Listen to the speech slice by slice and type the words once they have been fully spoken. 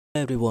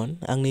Everyone,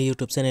 आंनि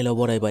YouTube चेनेलाव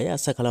बरायबाय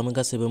आसा खालामो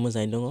गासैबो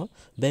मोजाङैनो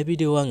दङ। बे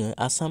भिडिअ आङो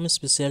आसाम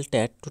स्पेशल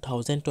टेट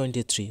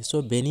 2023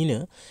 सो बेनिनो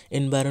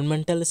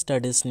एनवायरनमेन्टेल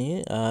स्टाडिजनि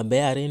बे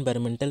आरो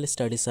एनवायरनमेन्टेल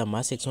स्टाडिजआ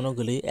मा सेक्सनाव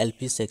गोलैयो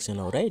एलपि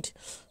सेक्सनाव राइट।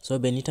 सो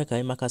बेनि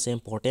थाखाय माखासे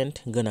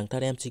इम्पर्टेन्ट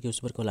गोनांथार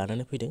एमसिकिउसफोरखौ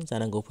लानानै फैदों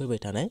जानांगौ फैबाय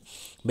थानाय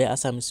बे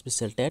आसाम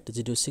स्पेशल टेट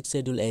जिथु 6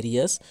 शेड्युल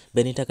एरियास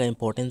बेनि थाखाय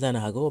इम्पर्टेन्ट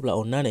जानो हागौ। अब्ला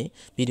अन्नानै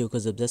भिडिअखौ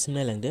जोबजासिम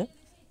नायलांदो।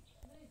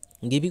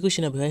 गिबि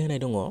कुइसना बेवहाय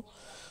होनाय दङ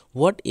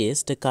What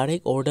is the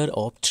correct order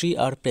of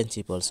 3R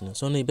principles?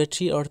 So नैबे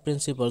 3R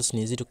principles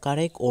नि जिथु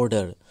correct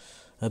order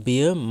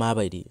बेयो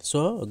माबायदि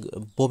सो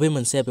बबे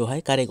मोनसेया बेवहाय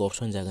कारेक्ट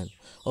अपसन जागोन।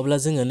 अब्ला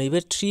जोङो नैबे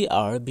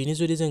 3R बिनि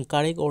जुदि जों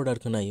कारेक्ट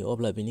अर्डारखौ नायो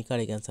अब्ला बिनि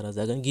कारेक्ट आन्सारा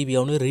जागोन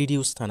गिबियावनो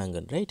रिडिउस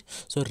थानांगोन राइट।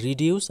 सो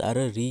रिडिउस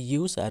आरो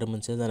रियुज आरो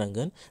मोनसेया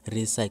जानांगोन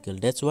रिसाइकेल।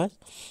 दैट्स व्हाट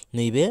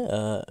नैबे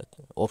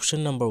अपसन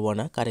नम्बर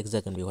 1आ कारेक्ट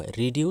जागोन बेवहाय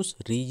रिडिउस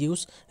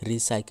रियुज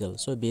रिसाइकेल।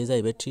 सो बे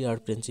जाहैबाय 3R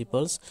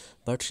प्रिन्सिपल्स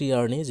बा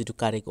 3R नि जिथु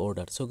कारेक्ट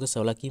अर्डार। सो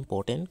गोसोआव लाखि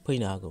इम्पर्टेन्ट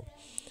फैनो हागौ।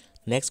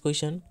 Next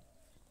question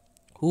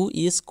Who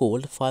is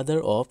called father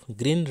of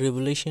Green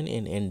Revolution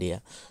in India?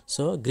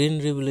 So Green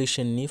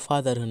Revolution नि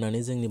father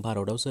होननानै जोंनि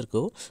भारतआव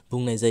सोरखौ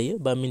बुंनाय जायो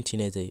बा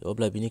मिन्थिनाय जायो।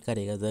 अब्ला बिनि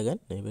कारेक्टआ जागोन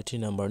नैबे 3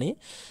 नम्बरनि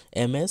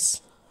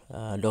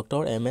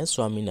doctor M S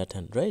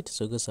Swaminathan right.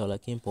 सो गोसोआव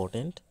लाखि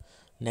important.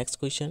 Next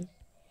question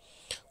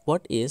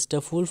What is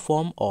the full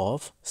form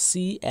of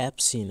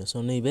CFC?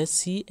 So नैबे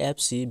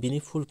CFC बिनि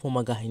फुल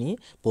फर्मआ गाहायनि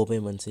बबे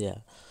मोनसेया।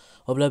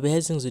 अब्ला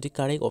बेहाय जों जुदि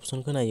कारेक्ट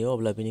अपसनखौ नायो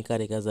अब्ला बिनि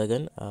कारेक्टआ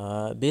जागोन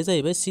बे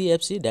जाहैबाय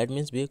CFC that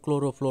means bay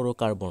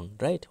chlorofluorocarbon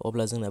right.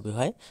 अब्ला जोंना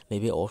बेवहाय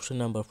नैबे अपसन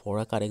नम्बर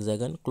 4आ कारेक्ट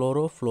जागोन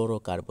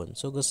क्लोरोफ्लोरोकार्बन।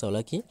 सो गोसोआव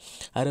लाखि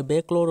आरो बे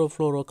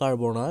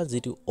क्लोरोफ्लोरोकार्बनआ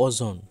जिथु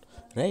अजन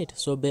राइट।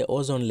 सो बे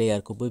अजन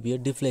लेयारखौबो बियो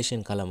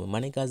डिफ्लेशन खालामो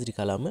माने गाज्रि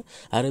खालामो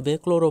आरो बे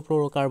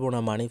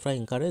क्लोरोफ्लोरोकार्बनआ मानिफ्राय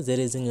ओंखारो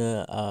जेरै जोङो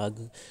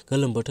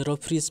गोलोम बोथोराव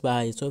फ्रिज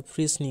बाहायो। सो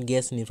फ्रिजनि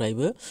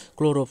गेसनिफ्रायबो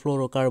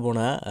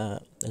क्लोरोफ्लोरोकार्बनआ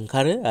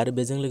ओंखारो आरो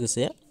बेजों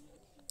लोगोसे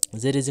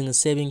जेरै जोङो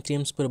सेभिं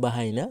क्रिम्सफोर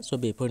बाहायोना सो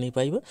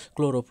बेफोरनिफ्रायबो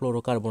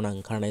क्लोरोफ्लोरोकार्बनआ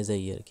ओंखारनाय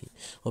जायो आरोखि।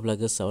 अब्ला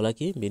गोसोआव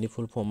लाखि बेनि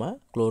full फर्मआ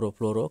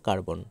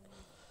chlorofluorocarbon.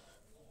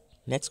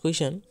 Next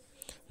question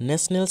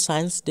national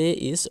signs day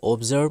is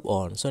observe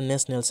on. So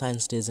national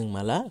signs day जों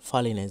माला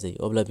फालिनाय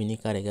जायो अब्ला बिनि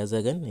कारेक्टआ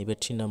जागोन नैबे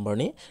 3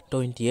 नम्बरनि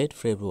 28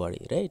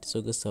 फेब्रुवारि राइट।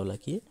 सो गोसोआव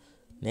लाखि।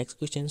 नेक्स्ट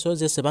कुइसन सो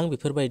जेसेबां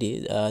बेफोरबायदि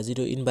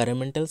जिथु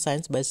इनभाइरनमेन्टेल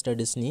साइन्स बाय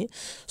स्टाडिसनि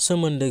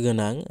सोमोन्दो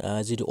गोनां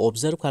जिथु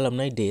अबजार्व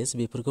खालामनाय डेज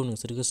बेफोरखौ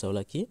नोंसोर गोसोआव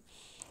लाखि।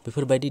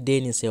 बेफोरबायदि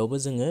डेनि सायावबो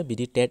जोङो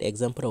बिदि टेट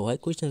एग्जामफोरावहाय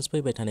कुइसन्स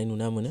फैबाय थानाय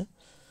नुना mono.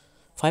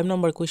 5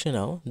 number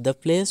कुइसनाव the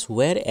place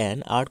where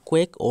N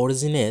earthquake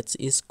अरिजिनेट्स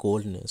is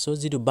called. सो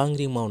जिथु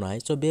बांग्रिं मावनाय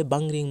सो बे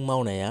बांग्रिं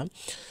मावनाया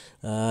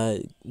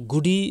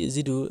गुदि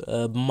जिथु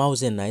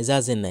मावजेननाय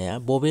जाजेननाया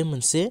बबे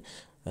मोनसे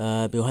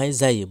बेवहाय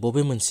जायो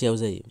बबे मोनसेयाव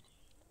जायो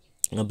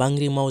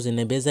बांग्रिं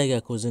मावजेननाय बे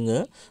जायगाखौ जोङो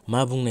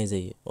मा बुंनाय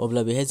जायो।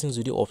 अब्ला बेहाय जों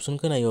जुदि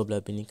अपसनखौ नायो अब्ला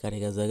बिनि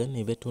कारेक्टआ जागोन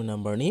नैबे 2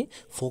 नम्बरनि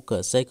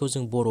फकास जायखौ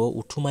जों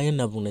बर'आव उथुमाय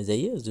होनना बुंनाय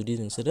जायो। जुदि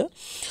नोंसोरो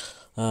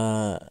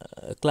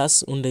क्लास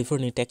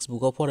उन्दैफोरनि टेक्स्ट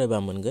बुकआव फरायबा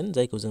मोनगोन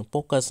जायखौ जों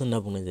फकास होनना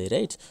बुंनाय जायो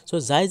राइट। सो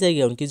जाय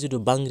जायगायावनोखि जिथु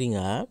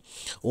बांग्रिङा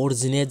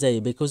अरिजिनेट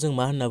जायो बेखौ जों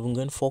मा होनना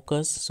बुंगोन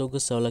फकास। सो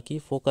गोसोआव लाखि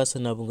फकास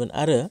होनना बुंगोन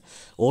आरो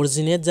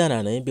अरिजिनेट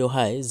जानानै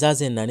बेवहाय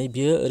जाजेननानै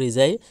बियो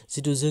ओरैजाय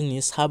जिथु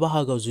जोंनि सा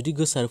बाहागोआव जुदि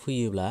गोसार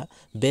फैयोब्ला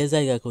बे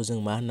जायगाखौ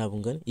जों मा होनना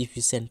बुंगोन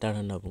इपि सेन्टार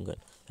होनना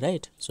बुंगोन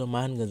राइट। सो मा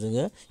होनगोन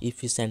जोङो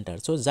इपि सेन्टार।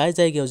 सो जाय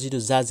जायगायाव जिथु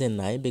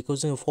जाजेननाय बेखौ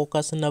जोङो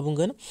फकास होनना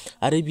बुंगोन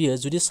आरो बियो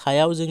जुदि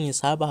सायाव जोंनि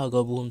सा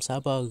बाहागोआव बुहुम सा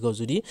बाहागोआव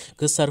जुदि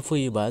गोसार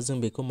फैयोबा जों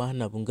बेखौ मा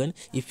होनना बुंगोन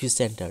इपि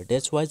सेन्टार।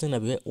 दैट्स वाइ जोंना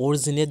बे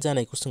अरिजिनेट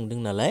जानायखौ सोंदों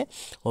नालाय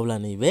अब्ला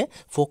नैबे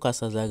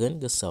फकासआ जागोन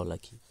गोसोआव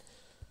लाखि।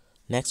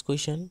 नेक्स्ट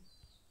कुइसन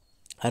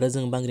आरो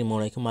जों बांग्रिं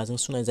मावनायखौ माजों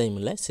सुनाय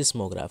जायोमोनलाय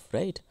सिस्मोग्राफ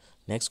राइट।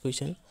 नेक्स्ट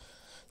कुइसन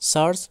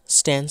सार्च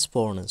स्टेन्ड्स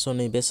फर। सो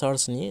नैबे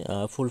सार्चनि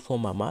फुल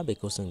फर्मआ मा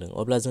बेखौ सोंदों।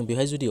 अब्ला जों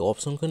बेहाय जुदि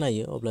अपसनखौ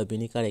नायो अब्ला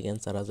बिनि कारेक्ट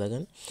एन्सारा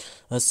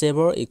जागोन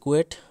सेभर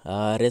इकुवेट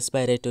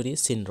रेस्पिरेटरि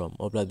सिन्ड्रम।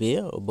 अब्ला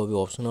बेयो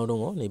बबे अपसनाव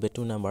दङ नैबे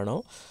 2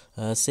 नाम्बाराव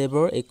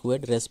सेभर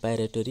इकुवेट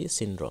रेस्पिरेटरि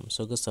सिन्ड्रम।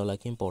 सो गोसोआव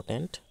लाखि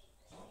important.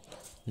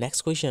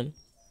 Next question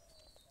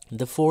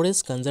The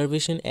Forest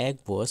Conservation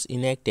Act was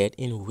enacted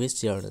in which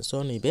year?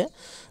 So नैबे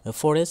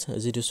फरेस्ट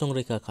जिथु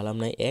संरैखा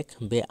खालामनाय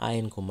एक्ट बे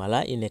आयेनखौ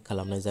माला इनेक्ट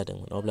खालामनाय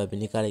जादोंमोन अब्ला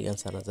बिनि कारेक्ट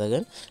एन्सारा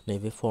जागोन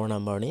नैबे 4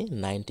 नम्बरनि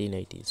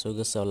 1980। सो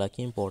गोसोआव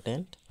लाखि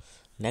important.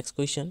 Next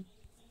question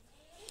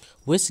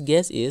Which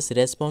gas is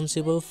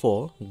responsible for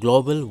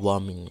global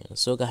warming?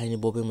 सो गाहायनि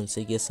बबे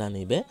मोनसे गेसआ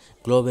नैबे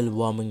ग्लबेल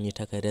वार्मिंनि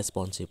थाखाय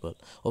रेसपन्सिबल।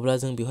 अब्ला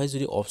जों बेवहाय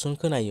जुदि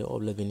अपसनखौ नायो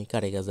अब्ला बिनि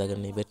कारेक्टआ जागोन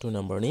नैबे 2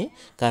 नम्बरनि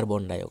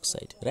कार्बन डाइ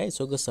अक्साइड राइट।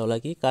 सो गोसोआव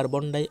लाखि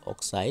कार्बन डाइ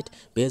अक्साइड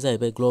बे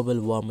जाहैबाय ग्लबेल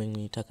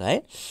वार्मिंनि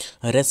थाखाय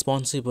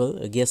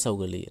रेसपन्सिबल गेसाव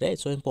गोलैयो राइट।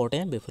 सो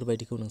इम्पर्टेन्ट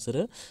बेफोरबायदिखौ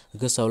नोंसोरो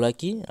गोसोआव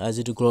लाखि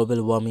जिथु ग्लबेल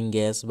वार्मिं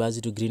गेस बा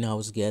जिथु ग्रिन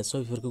हाउस गेस सो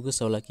बेफोरखौ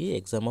गोसोआव लाखि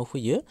एग्जामाव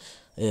फैयो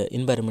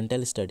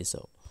इनभाइरनमेन्टेल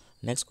स्टाडिसाव।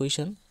 Next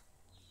question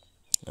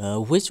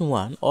which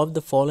one of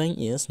the following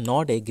is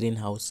not a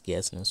greenhouse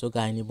gas so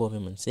गाहायनि बबे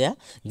मोनसेया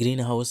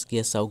greenhouse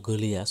gas आव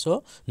गोलैया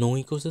so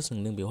नङिखौसो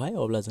सोंदों बेवहाय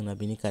अब्ला जोंना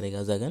बिनि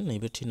कारेक्टआ जागोन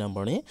नैबे 3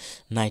 नम्बरनि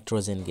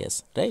नाइट्रजेन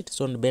गेस राइट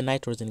सो बे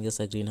नाइट्रजेन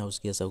गेसआ ग्रीनहाउस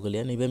गेसआव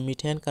गोलैया नैबे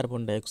methane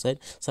carbon die oxide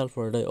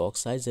sulphur die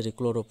oxide जेरै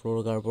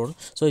क्ल'र'फ्लुर'कार्बन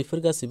सो बेफोर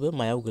गासैबो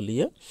मायाव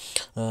गोलैयो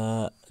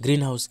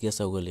ग्रीनहाउस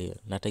गेसआव गोलैयो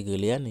नाथाय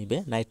गोलैया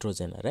नैबे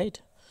नाइट्रजेन राइट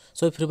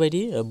सो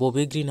बेफोरबायदि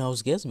बबे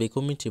ग्रीनहाउस गेस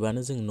बेखौ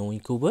मिथिबानो जों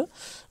नङिखौबो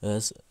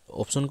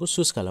ऑप्शनखौ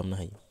चूज खालामनो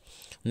हायो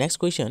next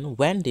question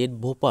when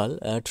did Bhopal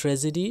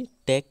tragedy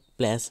take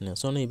place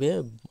so नैबे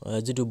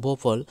जितु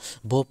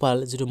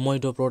भोपाल जितु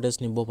मध्य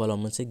प्रदेशनि भोपालाव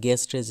मोनसे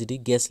गेस ट्रेजेडी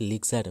गेस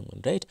लिक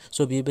जादोंमोन राइट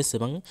सो बियो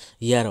बेसेबां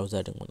इयाराव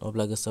जादोंमोन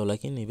अब्ला गोसोआव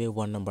लाखि नैबे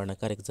 1 नम्बरना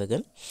कारेक्ट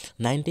जागोन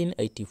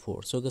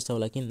 1984 सो गोसोआव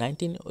लाखि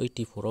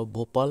 1984 आव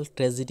भोपाल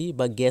ट्रेजेडी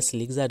बा गेस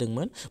लिक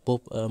जादोंमोन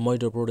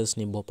मध्य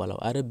प्रदेशनि भोपालाव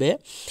आरो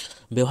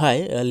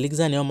बेवहाय लिक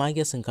जानायाव मा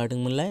गेस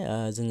ओंखारदोंमोनलाय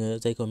जोङो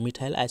जायखौ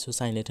मिथाइल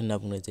आइसोसाइनेट होनना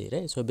बुंनाय जायो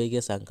राइट सो बे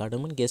गेसआ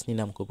ओंखारदोंमोन गेसनि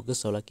नामखौबो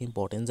गोसोआव लाखि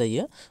इम्पर्टेन्ट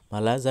जायो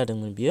माला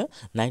जादोंमोन बियो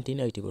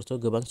 1984 सो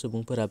गोबां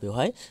सुबुंफोरा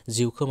बेवहाय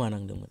जिउ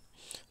खोमानांदोंमोन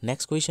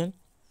next question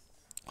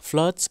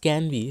floods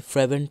can be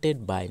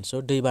prevented by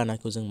so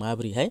दैबानाखौ जों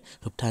माबोरैहाय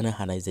होबथानो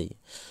हानाय जायो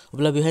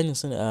अब्ला बेवहाय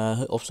नोंसोर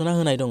अपसना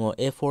होनाय दङ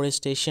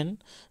एफरेस्टेशन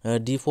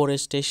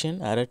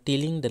डिफरेस्टेशन आरो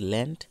tilling the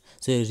land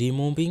so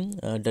removing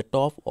the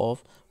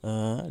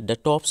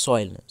top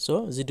soil so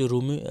जितु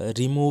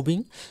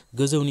removing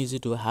गोजौनि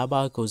जितु हा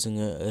बाहागोखौ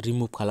जोङो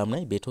रिमुभ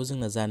खालामनाय बेथ'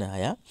 जोंना जानो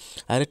हाया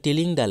आरो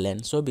टिलिंग द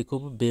लैंड so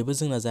बेबो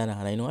जोंना जानो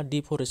हानाय नङा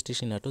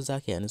डिफरेस्टेशनाथ'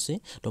 जाखायानोसै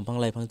दंफां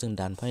लाइफां जों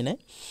दानफायनाय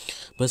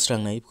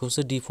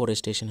बोस्रांनायखौसो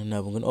डिफरेस्टेशन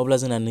होनना बुंगोन अब्ला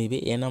जोंना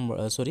नैबे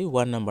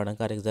 1 नम्बरना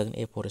कारेक्ट जागोन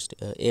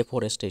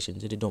एफरेस्टेशन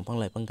जुदि दंफां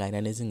लाइफां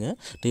गायनानै जोङो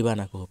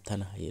दैबानाखौ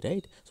होबथानो हायो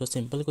right so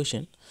simple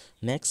question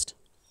next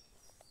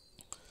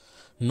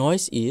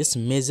noise is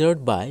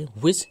measured by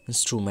which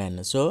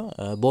instrument so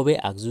बबे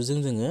आगजुजों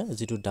जोङो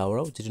जितु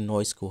दावराव जितु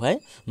नॉइसखौहाय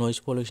नॉइस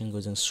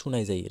पल्यूशनखौ जों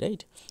सुनाय जायो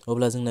राइट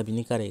अब्ला जोंना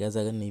बिनि कारेक्टआ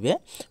जागोन नैबे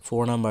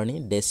 4 नम्बरनि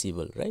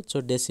डेसिबल राइट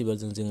सो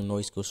डेसिबलजों जोङो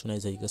नॉइसखौ सुनाय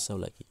जायो गोसोआव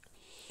लाखि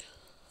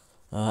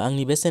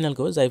आंनि बे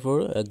चेनेलखौ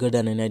जायफोर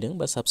गोदानै नायदों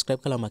बा साबस्क्राइब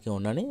खालामाखै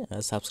अननानै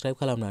साबस्क्राइब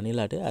खालामनानै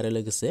लादो आरो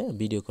लोगोसे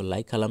भिडियोखौ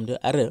लाइक खालामदो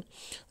आरो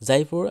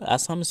जायफोर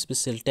आसाम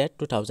स्पेशल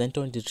टेट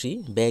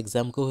 2023 बे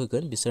एग्जामखौ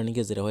होगोन बिसोरनि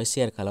गेजेरावहाय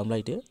शेयार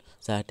खालामलायदो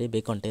जाहाथे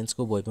बे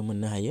कन्टेन्ट्सखौ बयबो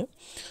मोननो हायो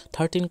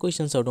 13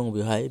 क्वेश्चन्सआव दङ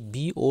बेवहाय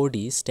BOD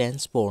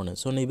स्टेन्ड्स फर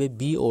सो नैबे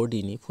BOD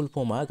नि फुल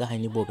फर्मआ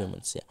गाहायनि बबे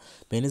मोनसेया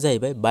बेनो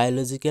जाहैबाय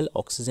biological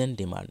oxygen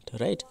demand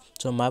right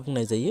so मा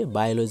बुंनाय जायो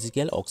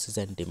biological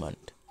oxygen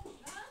demand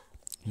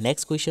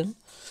next question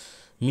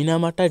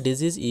Minamata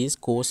disease is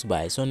कज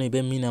बाय सो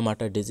नैबे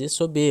मिनामाटा डिजीज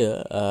सो बेयो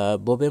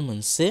बबे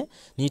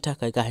मोनसेनि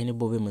थाखाय गाहायनि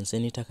बबे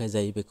मोनसेनि थाखाय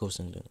जायो बेखौ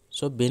सोंदों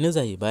सो बेनो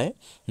जाहैबाय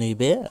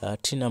नैबे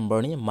 3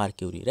 नम्बरनि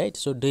मार्क्यूरी राइट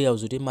सो दैयाव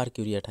जुदि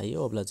मार्क्यूरिया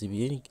थायो अब्ला जे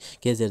बियो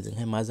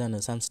गेजेरजोंहाय मा जानो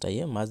चान्स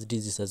थायो मा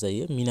डिजीजआ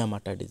जायो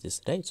मिनामाटा डिजीज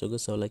राइट सो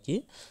गोसोआव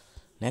लाखि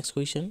next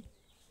question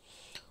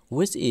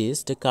which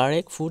is the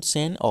correct food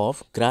chain of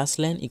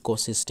grassland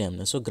ecosystem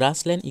so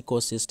grassland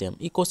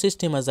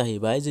ecosystem आ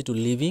जाहैबाय जितु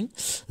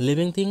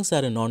living things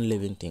आरो non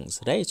living things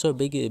right so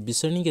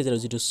बिसोरनि गेजेराव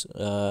जितु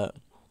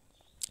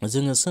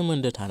जोङो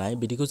सोमोन्दो थानाय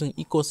बिदिखौ जों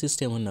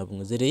इकोसिस्टेम होनना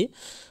बुङो जेरै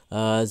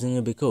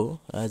जोङो बेखौ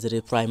जेरै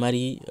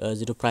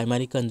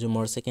प्राइमारि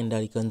कन्ज्यूमर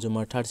सेकेन्डारि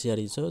कन्ज्यूमर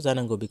टार्शियारि सो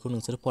जानांगौ बेखौ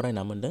नोंसोर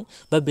फरायना मोनदों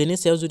बा बेनि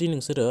सायाव जुदि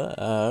नोंसोरो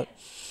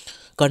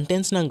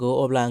कन्टेन्ट्स नांगौ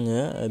अब्ला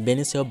आङो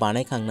बेनि सायाव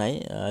बानायखांनाय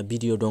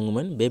भिडियो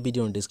दङमोन बे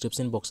भिडियोनि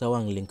डिस्क्रिप्शन बक्सआव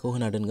आं लिंकखौ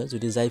होना दोनगोन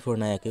जुदि जायफोर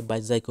नायाखै बा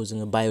जायखौ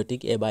जोङो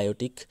बायोटिक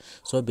एबायोटिक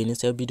सो बेनि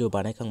सायाव भिडियो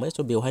बानायखांबाय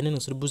सो बेवहायनो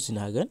नोंसोर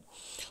बुजिनो हागोन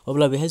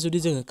अब्ला बेहाय जुदि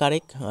जोङो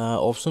कारेक्ट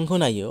अपसनखौ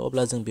नायो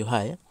अब्ला जों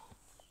बेवहाय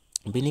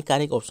बिनि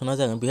कारेक्ट अपसना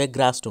जागोन बेवहाय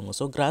ग्रास दङ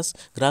सो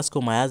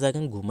ग्रासखौ माया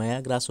जागोन गुमाया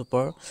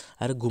ग्रासहपर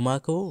आरो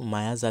गुमाखौ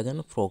माया जागोन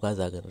फ्रगआ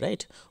जागोन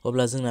राइट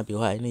अब्ला जोंना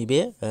बेवहाय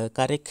नैबे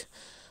कारेक्ट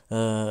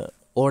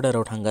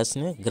अर्डाराव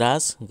थांगासिनो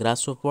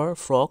ग्रासहपर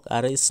फ्रग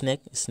आरो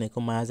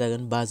स्नेकखौ माया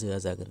जागोन बाजोआ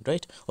जागोन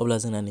राइट अब्ला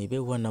जोंना नैबे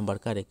 1 नम्बर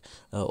कारेक्ट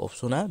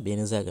अपसना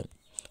बेनो जागोन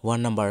 1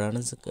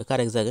 नम्बरानो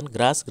कारेक्ट जागोन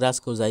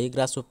ग्रासखौ जायो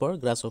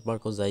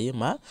ग्रासहपरखौ जायो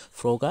मा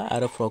फ्रगआ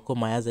आरो फ्रगखौ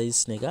माया जायो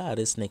स्नेकआ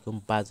आरो स्नेकखौ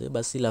बाजो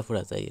बा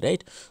सिलाफोरा जायो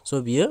राइट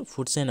सो बियो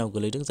फुड चेनआव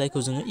गोलैदों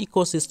जायखौ जोङो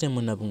इकोसिस्टेम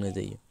होनना बुंनाय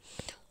जायो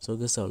सो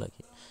गोसोआव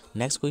लाखि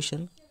next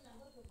question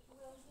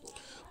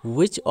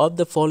which of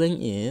the following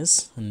is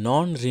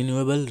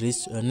non-renewable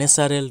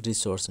natural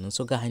resource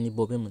so गाहायनि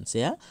बबे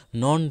मोनसेया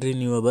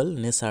non-renewable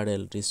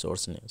natural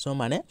resource so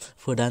माने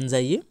फोदान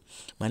जायो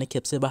माने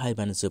खेबसे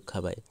बाहायबानो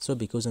जोबखाबाय सो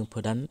बेखौ जों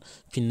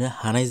फोदानफिननो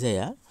हानाय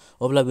जाया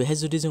अब्ला बेहाय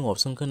जुदि जों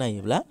अपसनखौ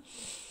नायोब्ला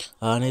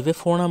नैबे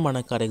 4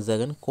 नम्बरना कारेक्ट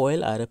जागोन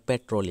कयल आरो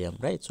पेट्रलियाम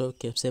राइट सो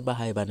खेबसे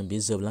बाहायबानो बे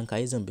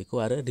जोबलांखायो जों बेखौ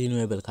आरो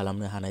रिनिउएबल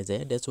खालामनो हानाय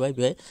जाया दैट्स वाइ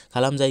बेहाय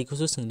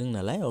खालामजायैखौसो सोंदों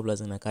नालाय अब्ला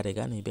जोंना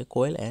कारेक्टआ नैबे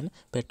कयल end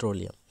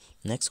petroleum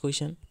next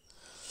question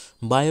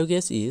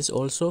Biogas is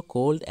also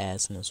called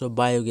as so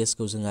biogas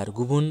को जों आरो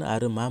गुबुन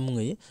आरो मा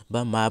मुङै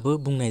बा माबो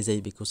बुंनाय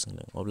जायो बेखौ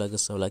सोंदों अब्ला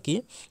गोसोआव लाखि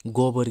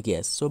गोबर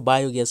गेस सो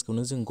बायोगेस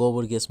खौनो जों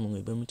गोबर गेस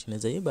मुङैबो मिथिनाय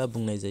जायो बा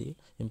बुंनाय जायो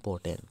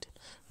important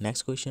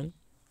next question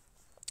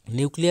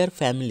nuclear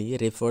family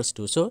refers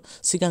to सो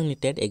सिगांनि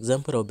टेट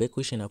एग्जामफोराव बे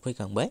क्वेश्चना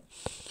फैखांबाय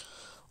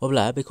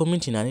अब्ला बेखौ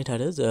मिथिनानै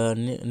थादो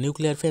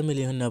न्यूक्लियर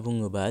फैमिली होनना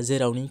बुङोबा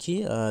जेरावनिखि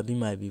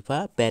बिमा बिफा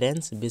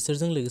पेरेन्ट्स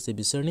बिसोरजों लोगोसे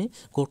बिसोरनि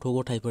गथ'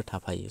 गथायफोर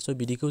थाफायो सो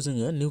बिदिखौ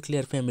जोङो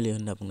न्यूक्लियर फैमिली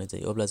होनना बुंनाय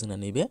जायो अब्ला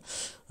जोंना नैबे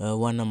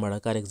 1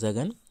 नम्बरा करेक्ट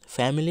जागोन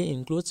family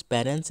इंक्लुड्स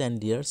parents and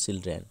their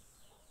children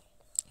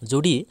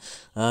जुदि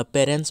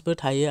पेरेन्ट्सफोर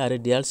थायो आरो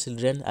देयर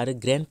चिल्ड्रेन आरो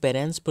ग्रैंड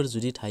पेरेन्ट्सफोर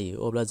जुदि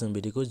थायो अब्ला जों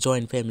बिदिखौ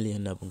जॉइंट फैमिली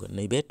होनना बुंगोन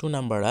नैबे 2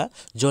 नम्बरा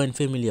जॉइंट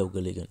फैमिलीयाव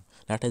गोलैगोन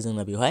नाथाय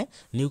जोंना बेवहाय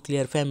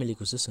न्यूक्लियर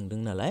फैमिलीखौसो सोंदों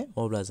नालाय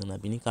अब्ला जोंना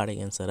बिनि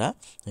करेक्ट आन्सरा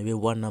नैबे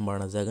 1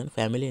 नम्बरना जागोन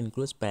family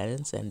इंक्लुड्स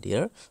parents and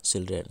their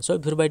children so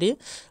बेफोरबायदि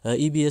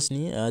EVS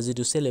नि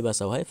जितु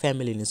सिलेबासावहाय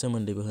फैमिलीनि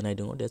सोमोन्दैबो होनाय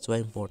दङ दैट्स वाइ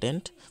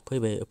इम्पोर्टेन्ट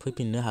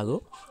फैफिननो हागौ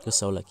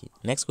गोसोआव लाखि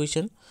next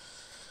question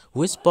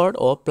Which part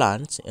of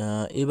plants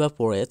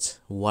evaporates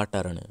water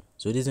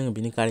जुदि जों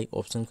बिनि करेक्ट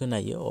ऑप्शनखौ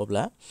नायो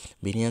अब्ला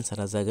बिनि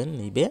आन्सारा जागोन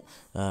नैबे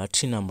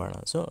 3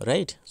 नम्बरना सो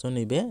राइट सो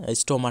नैबे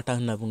स्टोमाटा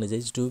होनना बुंनाय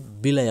जायो जितु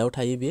बिलाइयाव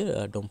थायो बे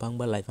दंफां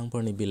बा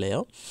लाइफांफोरनि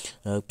बिलाइयाव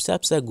फिसा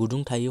फिसा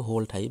गुदुं थायो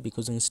हल थायो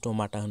बेखौ जों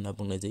स्टोमाटा होनना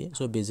बुंनाय जायो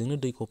सो बेजोंनो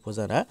दै खफ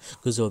जाना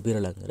गोजौआव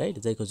बिरलाङो राइट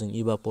जायखौ जों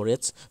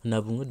इभापरेट्स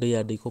होनना बुङो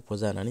दैया दै खफ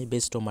जानानै बे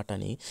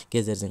स्टोमाटानि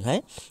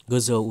गेजेरजोंहाय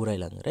गोजौआव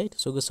उरायलाङो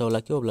राइट सो गोसोआव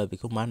लाखि अब्ला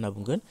बेखौ मा होनना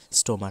बुंगोन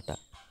stomata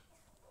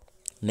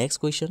Next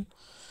question.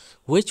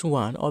 Which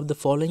one of the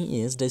following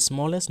is the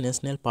smallest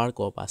national park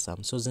of Assam?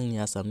 So जोंनि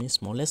आसामनि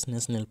smallest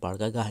national park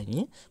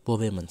गाहायनि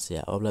बबे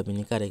मोनसेया अब्ला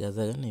बिनि करेक्टआ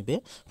जागोन नैबे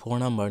 4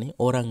 नम्बरनि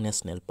अरां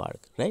नेशनल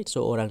पार्क राइट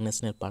सो अरां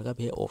नेशनल पार्कआ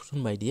बे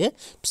ऑप्शन बायदियै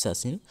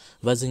फिसासिन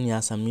बा जोंनि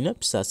आसामनिनो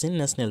फिसासिन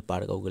नेशनल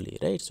पार्कआव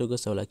गोलैयो राइट सो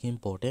गोसोआव लाखि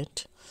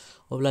इम्पोर्टेन्ट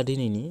अब्ला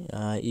दिनैनि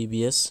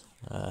EVS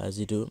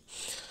जितु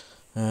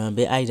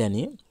बे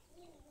आयदानि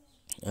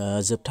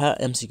जोबथा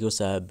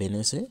MCQसआ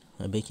बेनोसै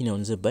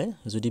बेखिनियावनो जोब्बाय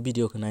जुदि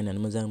भिडिअखौ नायनानै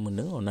मोजां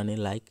मोनदों अन्नानै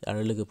लाइक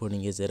आरो लोगोफोरनि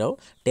गेजेराव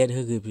टेट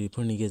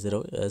होगिरिफोरनि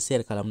गेजेराव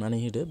शेयार खालामनानै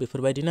होदो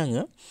बेफोरबायदिनो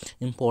आङो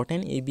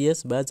इम्पोर्टेन्ट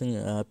EVS बा जों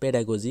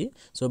पेडागजी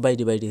सो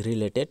बायदि बायदि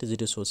रिलेटेड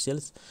जितु ससियेल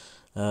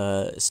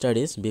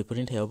स्टाडिज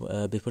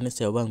बेफोरनि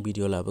सायावबो आं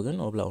भिडिअ लाबोगोन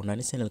अब्ला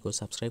अन्नानै चेनेलखौ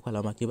साबस्क्राइब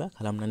खालामाखैबा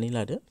खालामनानै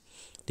लादो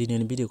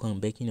दिनैनि भिडिअखौ आं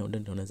बेखिनियाव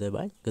दोनथ'नाय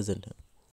जाबाय गोजोन्थों